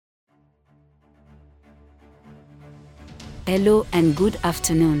Hello and good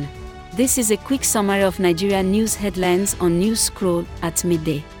afternoon. This is a quick summary of Nigerian news headlines on Newscroll at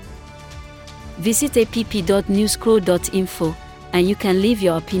midday. Visit app.newscroll.info and you can leave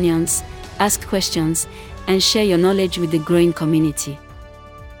your opinions, ask questions, and share your knowledge with the growing community.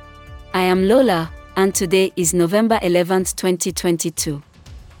 I am Lola, and today is November 11, 2022.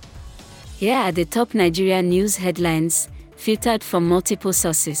 Here are the top Nigerian news headlines, filtered from multiple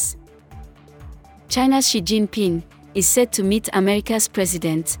sources. China's Xi Jinping is set to meet America's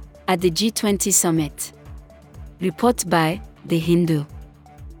president at the G20 summit. Report by The Hindu.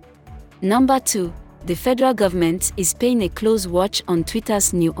 Number 2. The federal government is paying a close watch on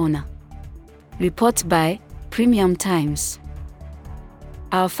Twitter's new owner. Report by Premium Times.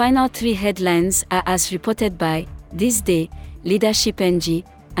 Our final 3 headlines are as reported by This Day, Leadership NG,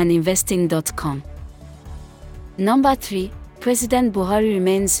 and Investing.com. Number 3. President Buhari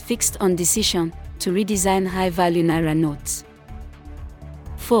remains fixed on decision to redesign high-value naira notes.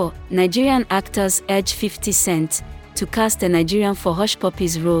 4. Nigerian actors urge 50 Cent to cast a Nigerian for Hush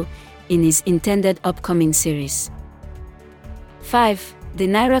Puppy's role in his intended upcoming series. 5. The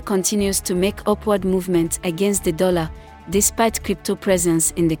naira continues to make upward movement against the dollar despite crypto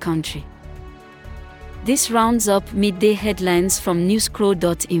presence in the country. This rounds up midday headlines from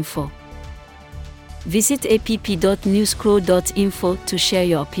newscroll.info. Visit app.newscroll.info to share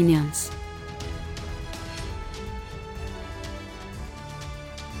your opinions.